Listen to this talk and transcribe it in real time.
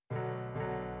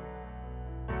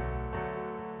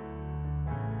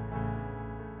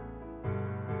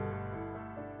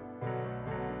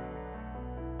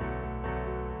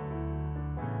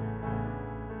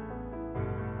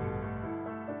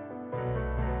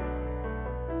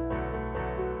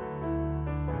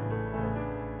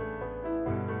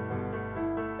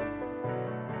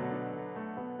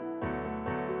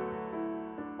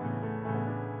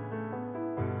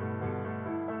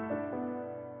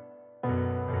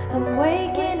I'm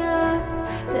waking up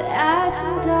to ash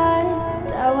and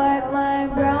dust. I wipe my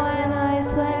brow and I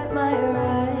sweat my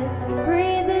rust,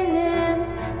 breathing in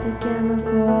the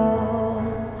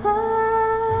chemicals.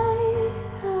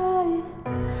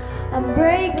 I'm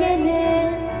breaking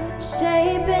in,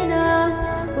 shaping up.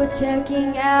 We're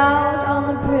checking out on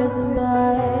the prison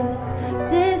bus.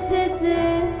 This is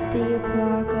it, the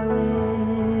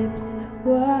apocalypse.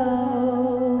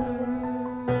 Whoa.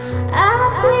 I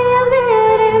feel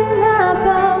it in my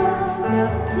bones,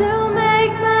 enough to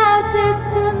make my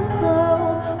systems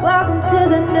flow. Welcome to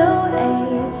the new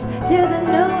age, to the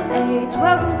new age.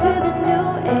 Welcome to the new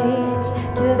age,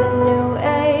 to the new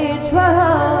age.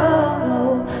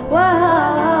 Whoa, whoa,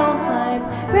 I'm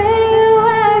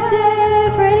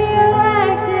radioactive,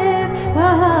 radioactive.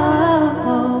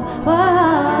 Whoa, whoa,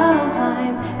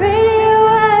 I'm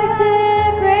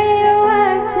radioactive,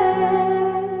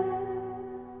 radioactive.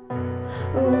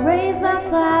 Raise my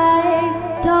flag,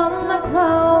 stomp my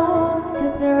clothes.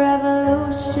 It's a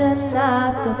revolution,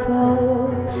 I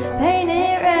suppose. Paint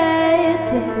it red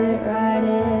to fit right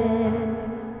in.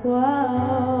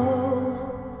 Whoa.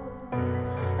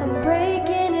 I'm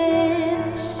breaking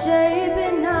in,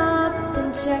 shaping up,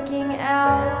 then checking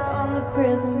out on the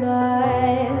prison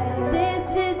bus.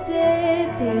 This is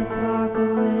it, the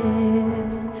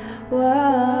apocalypse. Whoa.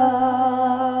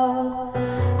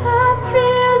 I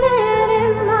feel it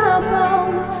in my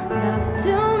bones, enough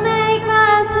to make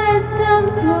my system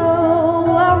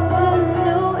slow. Welcome to the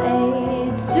new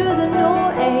age, to the new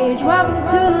age. Welcome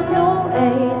to the new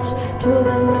age, to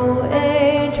the new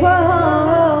age.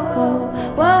 Whoa,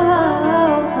 whoa,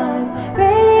 I'm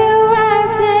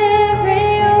radioactive,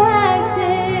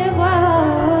 radioactive.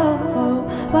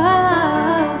 Whoa,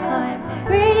 I'm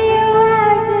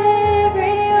radioactive,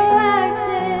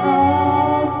 radioactive.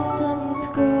 All systems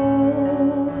go.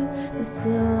 The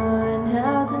sun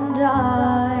hasn't died.